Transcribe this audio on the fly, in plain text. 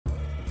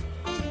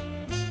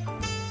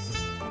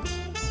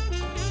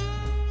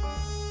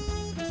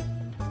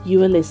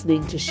You are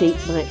listening to Sheep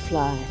Might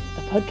Fly,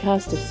 a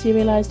podcast of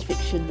serialised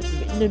fiction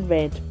written and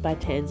read by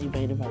Tansy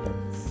Rayner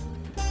Roberts.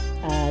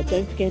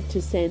 Don't forget to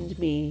send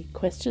me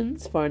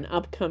questions for an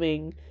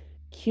upcoming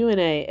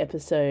Q&A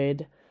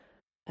episode,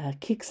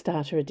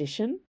 Kickstarter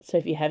edition. So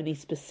if you have any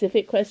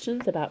specific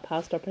questions about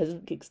past or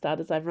present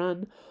Kickstarters I've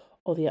run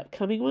or the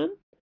upcoming one,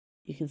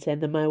 you can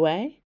send them my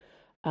way.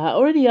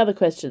 Or any other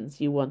questions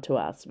you want to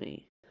ask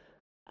me.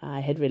 I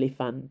had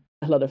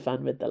a lot of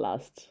fun with the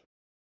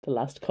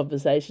last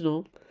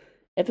conversational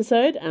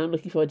episode, and I'm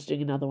looking forward to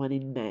doing another one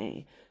in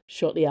May,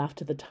 shortly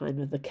after the Time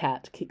of the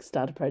Cat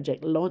Kickstarter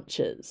project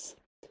launches.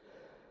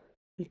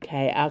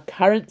 Okay, our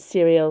current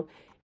serial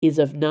is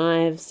Of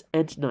Knives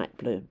and Night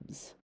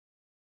Blooms.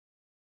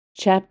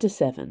 Chapter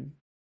 7,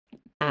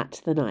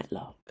 At the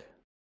Nightlock.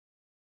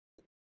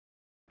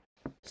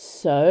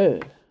 "So,"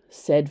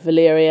 said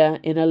Valeria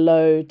in a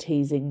low,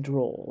 teasing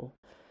drawl,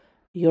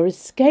 "your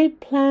escape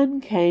plan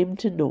came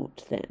to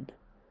naught then."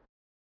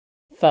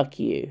 "Fuck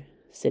you,"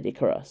 said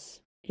Icaros.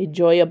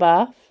 "Enjoy your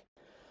bath?"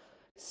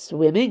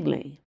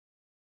 "Swimmingly."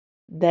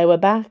 They were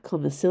back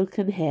on the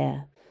Silken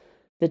Hare,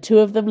 the two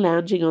of them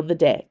lounging on the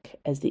deck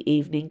as the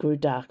evening grew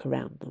dark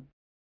around them.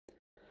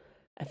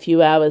 A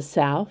few hours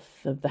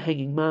south of the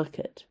Hanging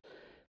Market,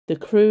 the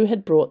crew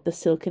had brought the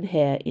Silken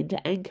Hare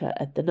into anchor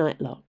at the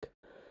Nightlock,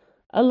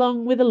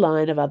 along with a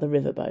line of other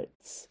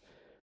riverboats.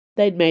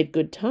 They'd made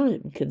good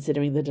time,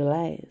 considering the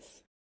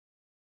delays.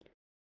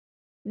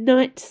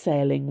 Night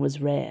sailing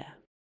was rare,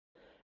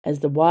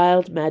 as the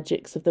wild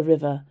magics of the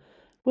river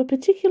were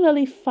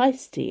particularly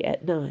feisty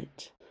at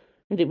night,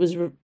 and it was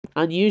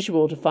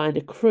unusual to find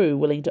a crew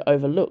willing to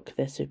overlook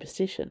their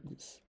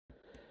superstitions.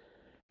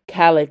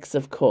 Calix,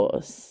 of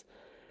course,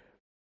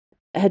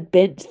 had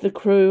bent the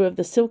crew of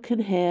the Silken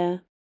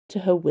Hare to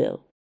her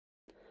will,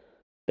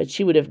 but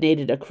she would have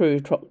needed a crew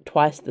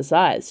twice the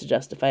size to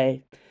justify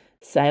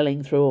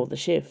sailing through all the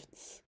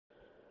shifts.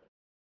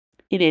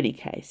 In any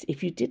case,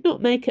 if you did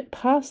not make it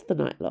past the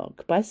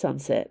Nightlock by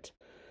sunset,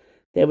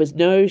 there was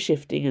no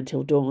shifting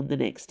until dawn the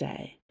next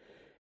day,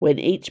 when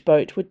each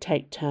boat would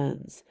take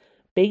turns,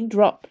 being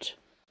dropped,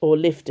 or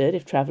lifted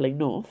if travelling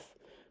north,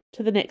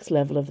 to the next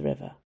level of the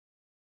river.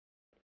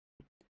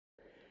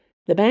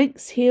 The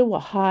banks here were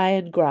high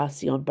and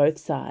grassy on both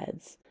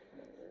sides,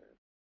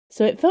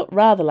 so it felt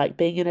rather like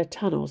being in a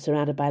tunnel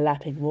surrounded by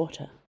lapping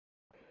water.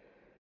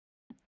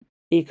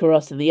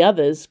 Icaros and the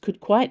others could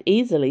quite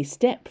easily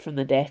step from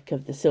the deck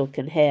of the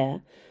Silken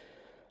Hare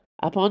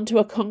up onto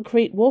a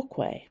concrete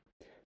walkway,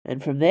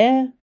 and from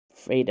there,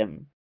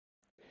 freedom.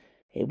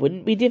 It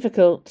wouldn't be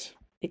difficult,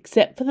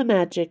 except for the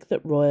magic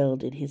that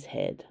roiled in his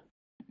head.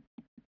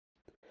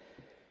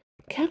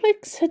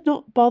 Calix had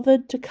not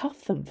bothered to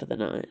cuff them for the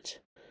night,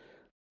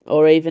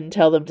 or even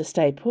tell them to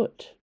stay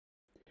put.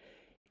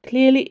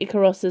 Clearly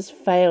Icaros's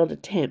failed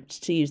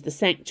attempt to use the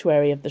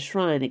sanctuary of the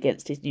shrine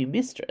against his new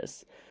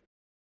mistress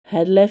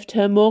had left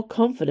her more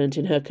confident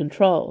in her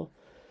control,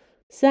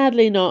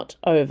 sadly not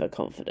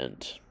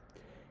overconfident.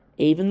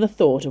 Even the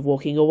thought of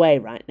walking away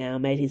right now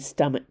made his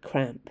stomach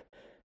cramp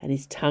and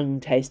his tongue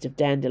taste of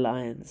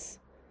dandelions.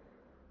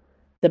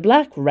 The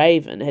Black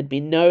Raven had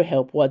been no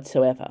help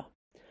whatsoever.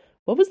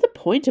 What was the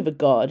point of a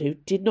god who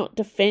did not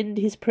defend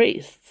his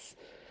priests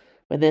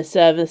when their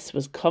service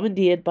was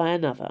commandeered by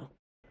another?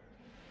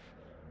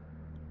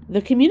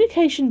 The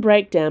communication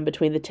breakdown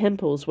between the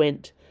temples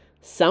went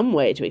some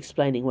way to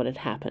explaining what had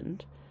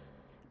happened,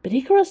 but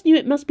Icaros knew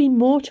it must be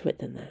more to it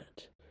than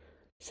that.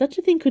 Such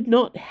a thing could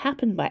not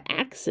happen by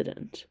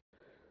accident.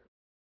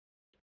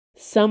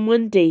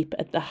 Someone deep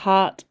at the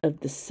heart of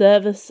the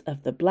service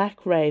of the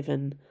Black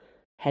Raven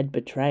had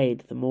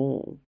betrayed them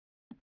all.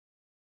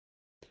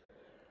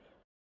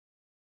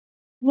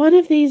 "One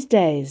of these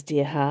days,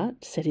 dear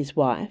heart," said his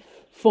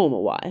wife, former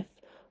wife,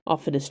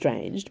 often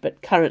estranged,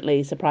 but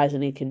currently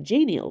surprisingly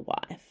congenial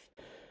wife,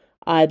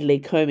 idly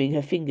combing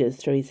her fingers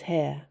through his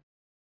hair,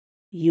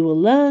 "you will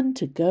learn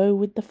to go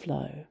with the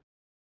flow.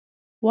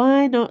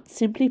 Why not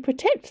simply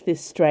protect this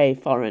stray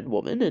foreign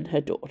woman and her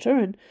daughter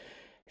and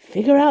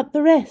figure out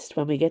the rest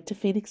when we get to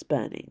Phoenix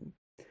Burning?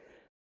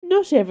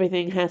 Not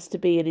everything has to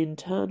be an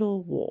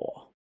internal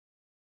war."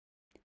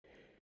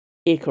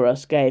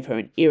 Icaros gave her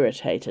an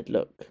irritated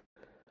look.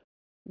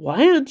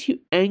 "Why aren't you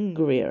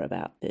angrier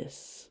about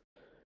this?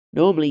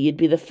 Normally you'd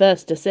be the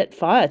first to set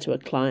fire to a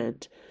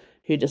client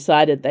who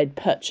decided they'd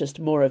purchased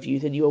more of you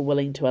than you were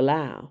willing to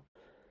allow."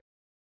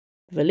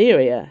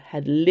 Valeria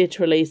had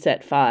literally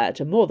set fire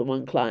to more than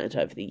one client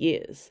over the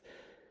years.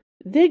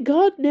 Their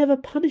god never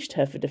punished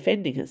her for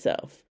defending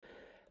herself.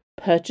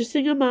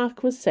 Purchasing a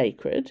mark was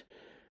sacred,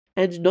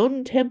 and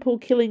non-temple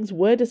killings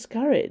were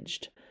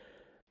discouraged,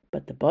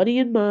 but the body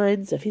and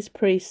minds of his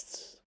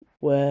priests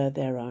were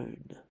their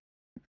own.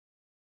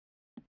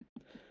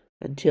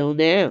 Until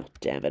now,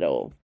 damn it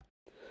all.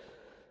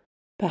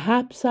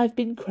 "Perhaps I've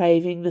been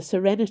craving the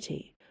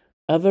serenity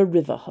of a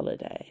river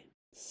holiday,"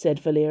 said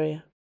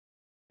Valeria.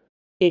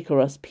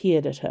 Icaros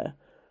peered at her,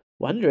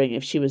 wondering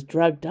if she was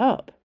drugged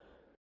up.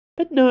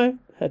 But no,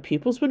 her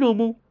pupils were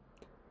normal.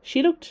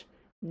 She looked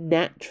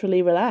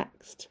naturally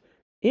relaxed,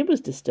 It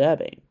was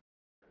disturbing.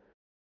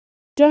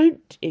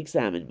 "Don't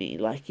examine me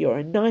like you're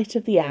a Knight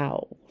of the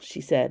Owl," she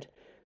said,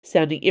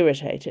 sounding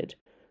irritated.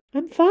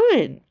 "I'm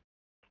fine.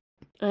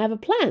 I have a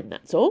plan,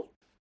 that's all."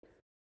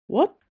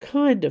 "What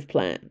kind of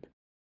plan?"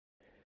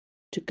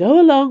 "To go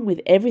along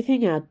with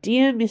everything our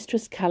dear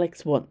Mistress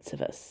Calix wants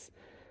of us,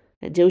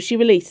 until she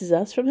releases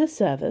us from her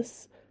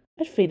service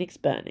at Phoenix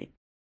Burning,"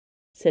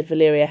 said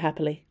Valeria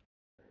happily.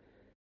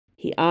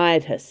 He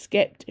eyed her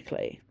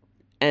sceptically.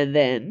 "And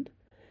then?"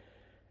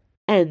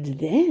 "And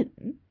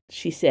then,"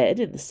 she said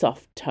in the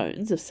soft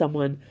tones of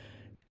someone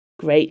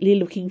greatly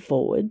looking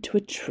forward to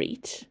a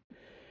treat,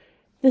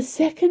 "the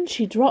second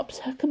she drops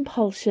her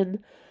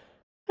compulsion,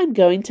 I'm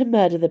going to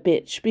murder the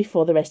bitch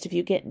before the rest of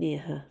you get near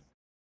her."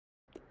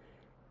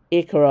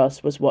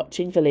 Icaros was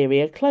watching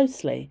Valeria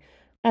closely,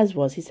 as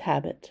was his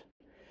habit.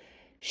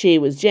 She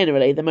was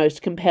generally the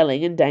most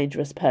compelling and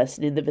dangerous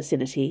person in the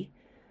vicinity,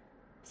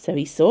 so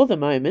he saw the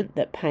moment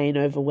that pain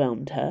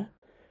overwhelmed her,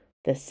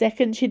 the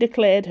second she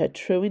declared her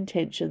true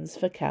intentions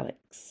for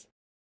Calix.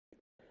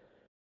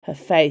 Her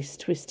face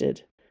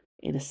twisted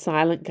in a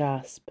silent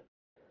gasp.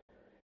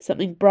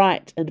 Something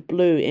bright and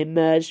blue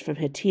emerged from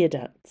her tear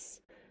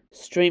ducts,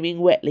 streaming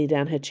wetly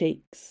down her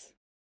cheeks.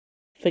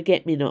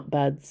 Forget-me-not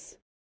buds.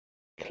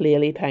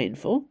 Clearly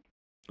painful.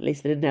 At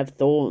least they didn't have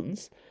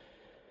thorns,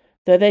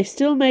 though they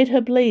still made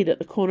her bleed at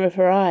the corner of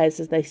her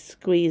eyes as they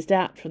squeezed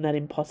out from that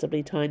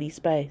impossibly tiny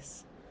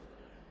space.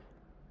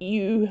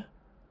 "You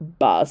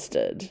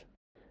bastard,"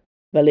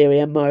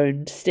 Valeria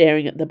moaned,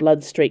 staring at the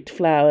blood-streaked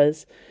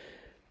flowers,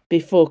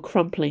 before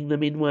crumpling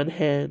them in one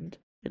hand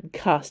and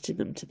casting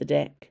them to the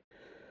deck.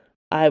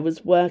 "I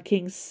was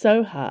working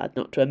so hard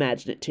not to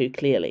imagine it too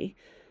clearly.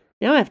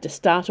 Now I have to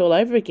start all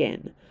over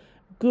again.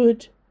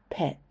 Good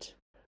pet,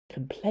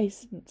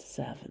 complacent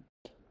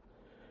servant."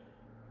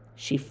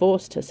 She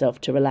forced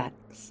herself to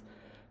relax,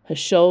 her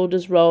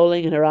shoulders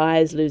rolling and her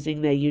eyes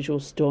losing their usual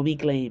stormy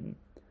gleam.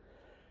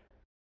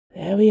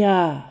 "There we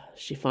are,"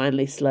 she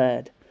finally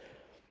slurred.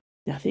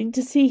 "Nothing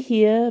to see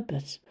here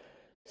but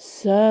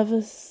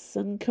service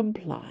and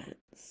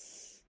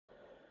compliance.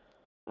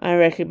 I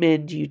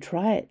recommend you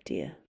try it,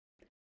 dear.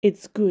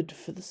 It's good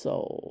for the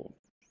soul."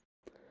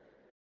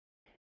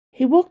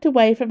 He walked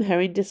away from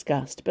her in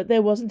disgust, but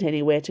there wasn't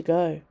anywhere to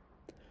go.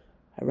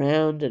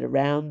 Around and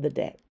around the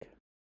deck.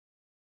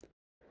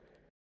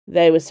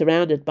 They were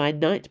surrounded by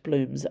night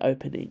blooms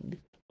opening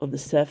on the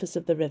surface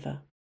of the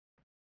river.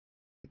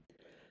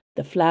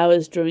 The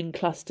flowers drew in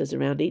clusters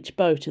around each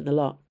boat in the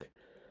loch,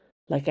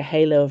 like a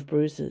halo of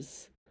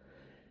bruises.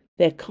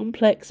 Their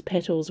complex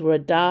petals were a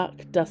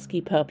dark,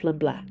 dusky purple and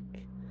black.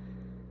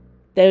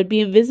 They would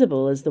be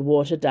invisible as the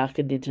water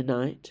darkened into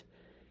night,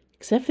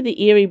 except for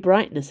the eerie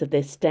brightness of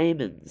their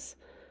stamens,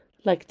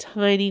 like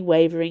tiny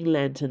wavering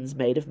lanterns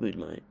made of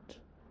moonlight.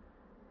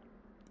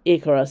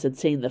 Icaros had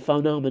seen the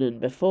phenomenon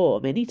before,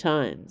 many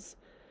times.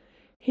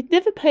 He'd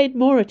never paid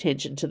more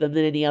attention to them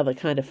than any other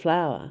kind of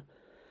flower,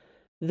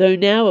 though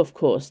now, of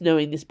course,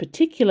 knowing this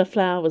particular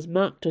flower was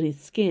marked on his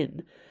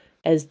skin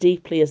as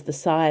deeply as the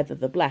scythe of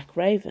the black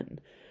raven,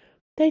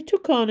 they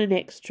took on an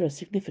extra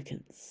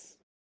significance.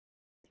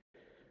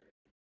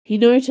 He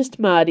noticed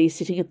Mardy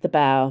sitting at the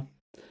bow,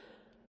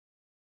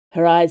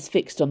 her eyes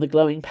fixed on the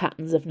glowing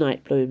patterns of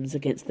night blooms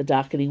against the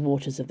darkening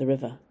waters of the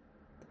river.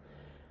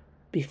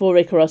 Before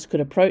Icaros could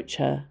approach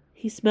her,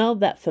 he smelled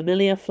that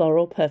familiar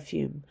floral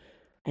perfume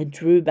and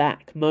drew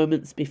back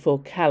moments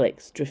before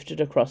Calix drifted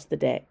across the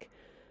deck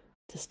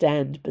to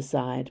stand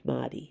beside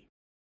Mardy.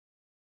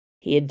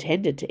 He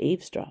intended to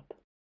eavesdrop,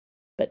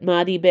 but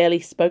Mardy barely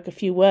spoke a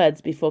few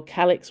words before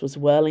Calix was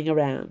whirling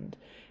around,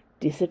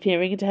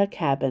 disappearing into her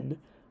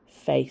cabin,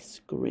 face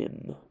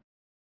grim.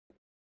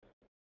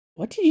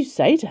 "What did you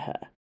say to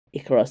her?"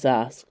 Icaros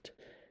asked,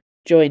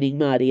 joining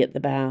Mardy at the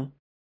bow.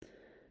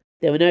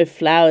 There were no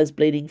flowers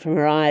bleeding from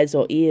her eyes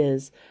or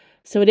ears,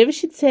 so whatever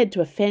she'd said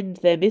to offend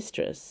their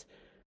mistress,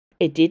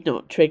 it did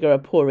not trigger a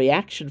poor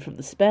reaction from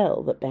the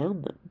spell that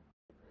bound them.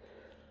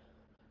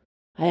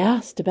 "I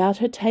asked about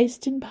her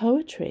taste in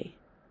poetry."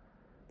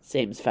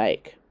 "Seems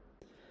fake."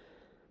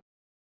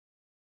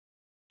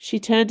 She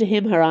turned to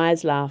him, her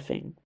eyes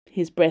laughing,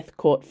 his breath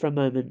caught for a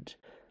moment,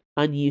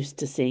 unused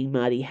to seeing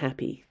Mardy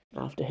happy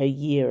after her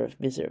year of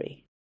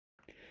misery.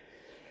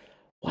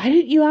 "Why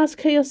don't you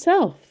ask her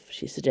yourself?"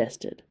 she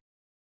suggested.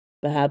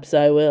 "Perhaps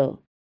I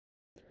will."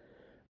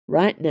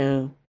 Right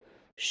now,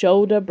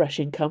 shoulder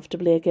brushing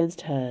comfortably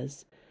against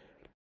hers,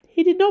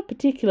 he did not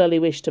particularly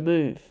wish to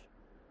move.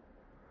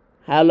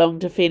 "How long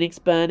to Phoenix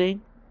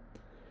Burning?"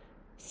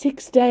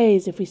 6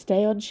 days if we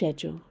stay on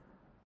schedule."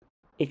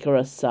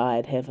 Icaros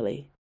sighed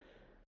heavily.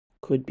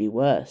 "Could be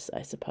worse,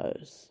 I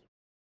suppose."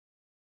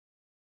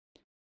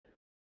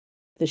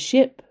 The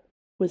ship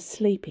was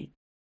sleeping.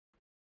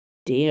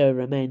 Dio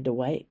remained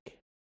awake.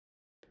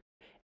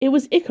 It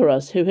was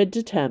Icaros who had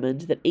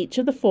determined that each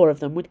of the 4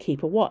 of them would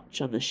keep a watch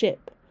on the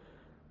ship.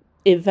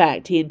 In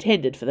fact, he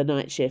intended for the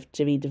night shift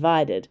to be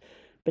divided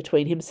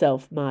between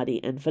himself,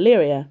 Mardy, and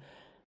Valeria,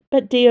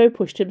 but Dio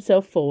pushed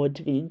himself forward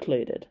to be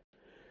included.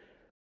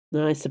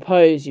 "I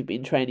suppose you've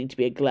been training to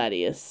be a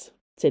gladius,"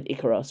 said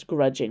Icaros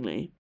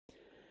grudgingly.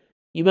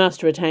 You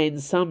must retain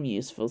some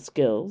useful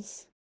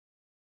skills.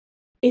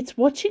 It's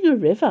watching a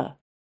river,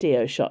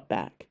 Dio shot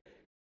back.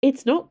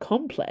 It's not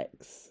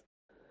complex.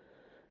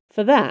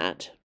 For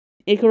that,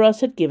 Icaros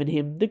had given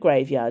him the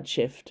graveyard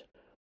shift,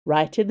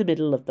 right in the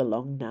middle of the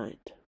long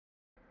night.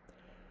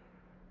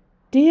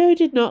 Dio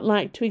did not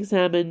like to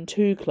examine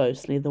too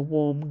closely the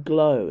warm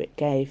glow it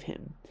gave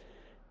him,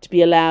 to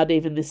be allowed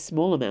even this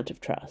small amount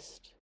of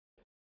trust.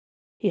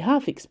 He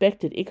half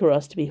expected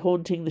Icaros to be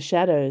haunting the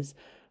shadows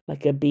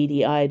like a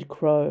beady-eyed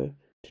crow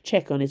to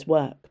check on his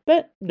work,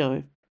 but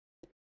no.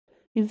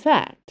 In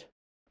fact,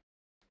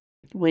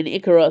 when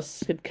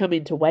Icaros had come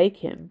in to wake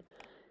him,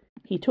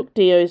 he took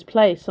Dio's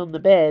place on the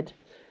bed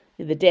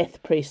in the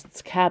Death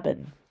Priest's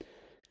cabin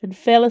and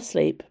fell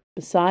asleep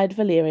beside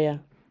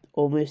Valeria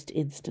almost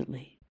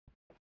instantly.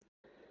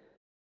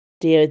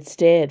 Dio had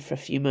stared for a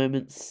few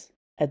moments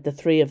at the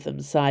three of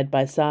them side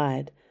by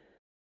side.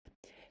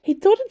 He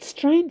thought it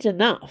strange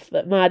enough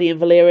that Marty and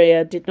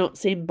Valeria did not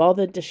seem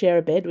bothered to share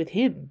a bed with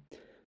him,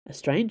 a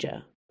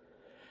stranger.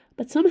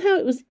 But somehow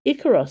it was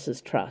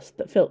Icaros's trust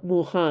that felt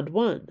more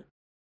hard-won.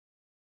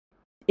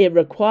 It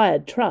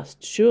required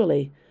trust,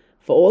 surely,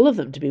 for all of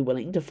them to be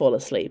willing to fall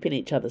asleep in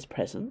each other's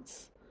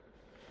presence.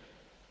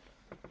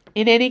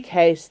 In any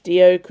case,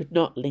 Dio could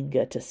not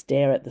linger to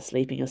stare at the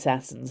sleeping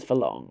assassins for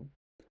long.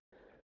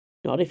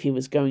 Not if he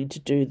was going to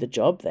do the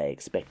job they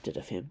expected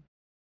of him.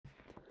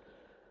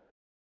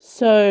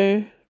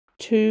 So,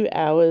 2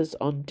 hours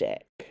on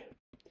deck,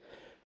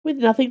 with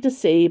nothing to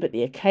see but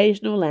the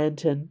occasional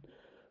lantern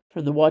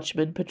from the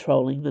watchman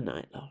patrolling the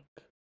nightlock.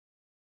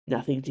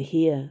 Nothing to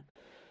hear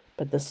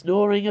but the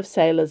snoring of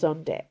sailors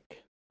on deck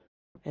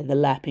and the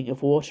lapping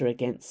of water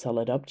against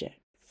solid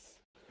objects.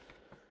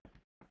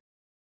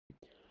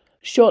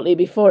 Shortly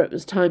before it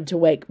was time to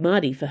wake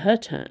Marty for her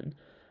turn,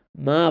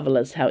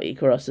 marvellous how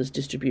Icaros's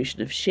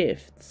distribution of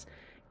shifts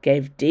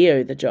gave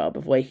Dio the job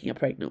of waking a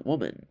pregnant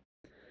woman,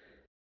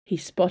 he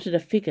spotted a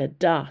figure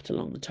dart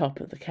along the top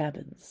of the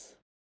cabins.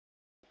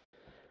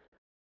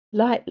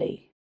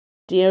 Lightly,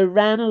 Dio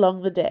ran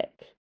along the deck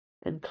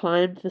and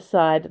climbed the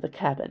side of the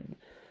cabin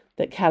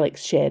that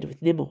Calix shared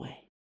with Nimue.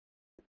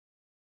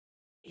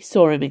 He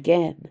saw him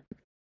again,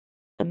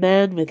 a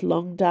man with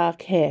long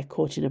dark hair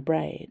caught in a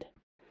braid.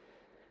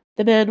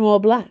 The man wore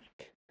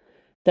black,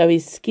 though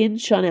his skin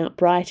shone out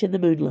bright in the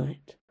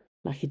moonlight,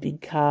 like he'd been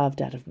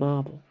carved out of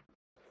marble.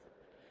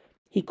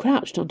 He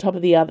crouched on top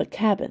of the other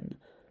cabin,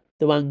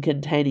 the one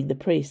containing the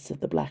priests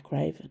of the Black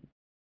Raven.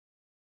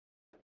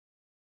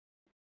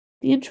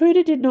 The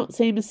intruder did not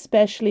seem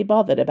especially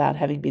bothered about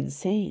having been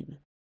seen.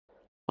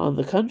 On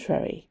the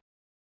contrary,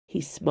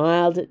 he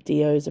smiled at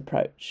Dio's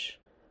approach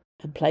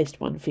and placed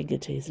one finger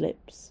to his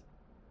lips.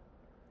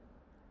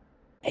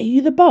 "Are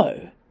you the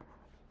bow?"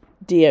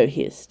 Dio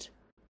hissed.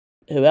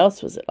 Who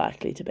else was it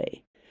likely to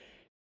be?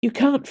 "You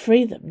can't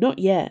free them, not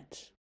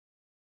yet."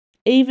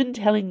 Even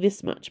telling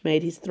this much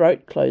made his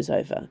throat close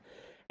over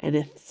and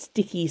a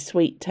sticky,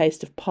 sweet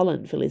taste of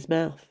pollen fill his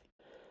mouth.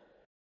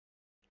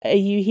 "Are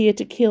you here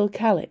to kill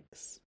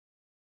Calix?"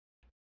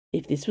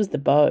 If this was the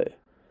bow,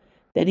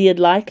 then he had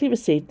likely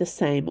received the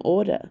same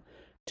order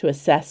to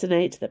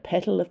assassinate the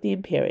petal of the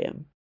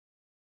Imperium.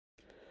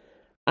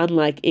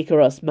 Unlike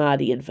Icaros,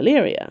 Marty, and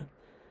Valeria,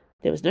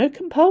 there was no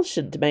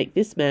compulsion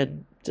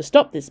to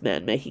stop this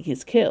man making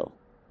his kill.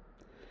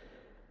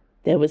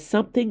 There was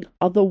something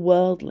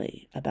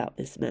otherworldly about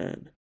this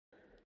man.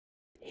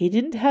 He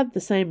didn't have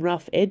the same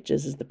rough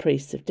edges as the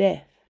priests of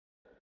death.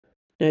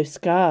 No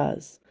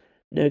scars,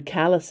 no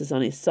calluses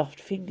on his soft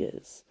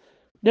fingers,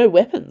 no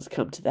weapons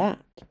come to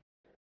that.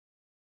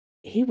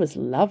 He was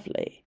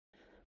lovely,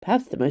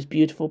 perhaps the most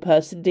beautiful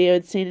person Dio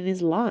had seen in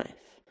his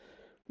life.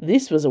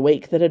 This was a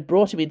week that had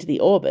brought him into the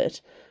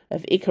orbit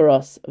of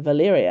Icaros,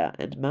 Valeria,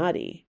 and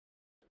Marty.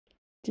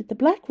 Did the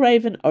Black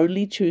Raven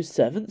only choose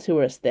servants who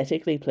were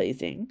aesthetically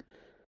pleasing?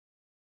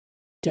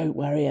 "Don't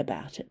worry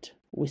about it,"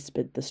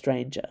 whispered the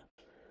stranger.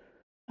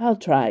 "I'll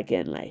try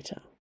again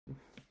later."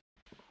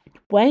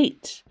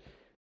 "Wait,"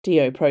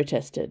 Dio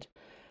protested,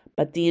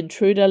 but the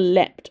intruder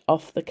leapt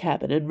off the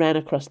cabin and ran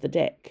across the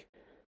deck,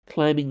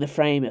 climbing the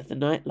frame of the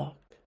nightlock.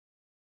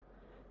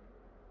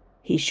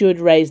 He should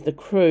raise the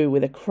crew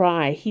with a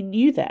cry. He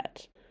knew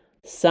that.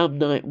 Some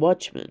night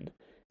watchman,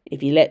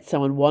 if he let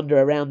someone wander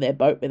around their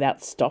boat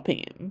without stopping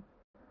him.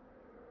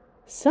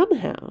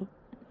 Somehow,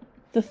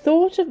 the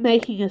thought of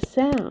making a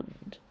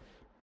sound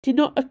did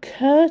not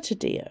occur to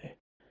Dio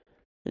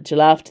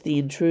until after the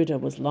intruder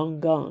was long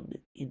gone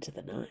into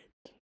the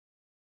night.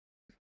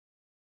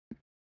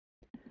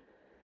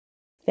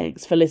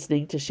 Thanks for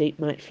listening to Sheep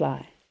Might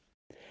Fly.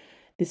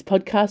 This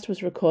podcast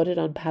was recorded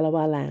on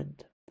Palawa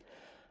land.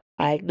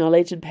 I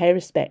acknowledge and pay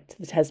respect to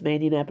the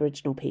Tasmanian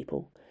Aboriginal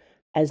people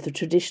as the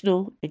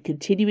traditional and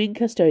continuing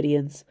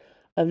custodians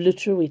of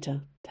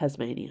Lutruwita,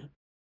 Tasmania.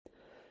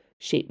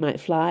 Sheep Might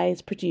Fly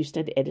is produced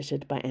and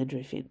edited by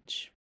Andrew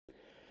Finch.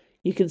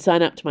 You can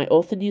sign up to my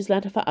author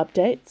newsletter for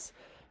updates,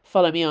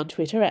 follow me on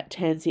Twitter at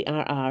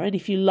TansyRR, and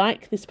if you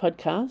like this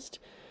podcast,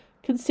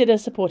 consider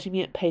supporting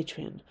me at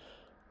Patreon,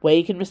 where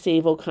you can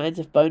receive all kinds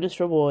of bonus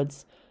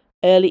rewards,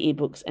 early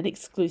ebooks, and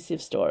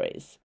exclusive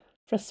stories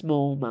for a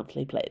small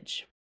monthly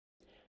pledge.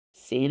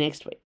 See you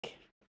next week.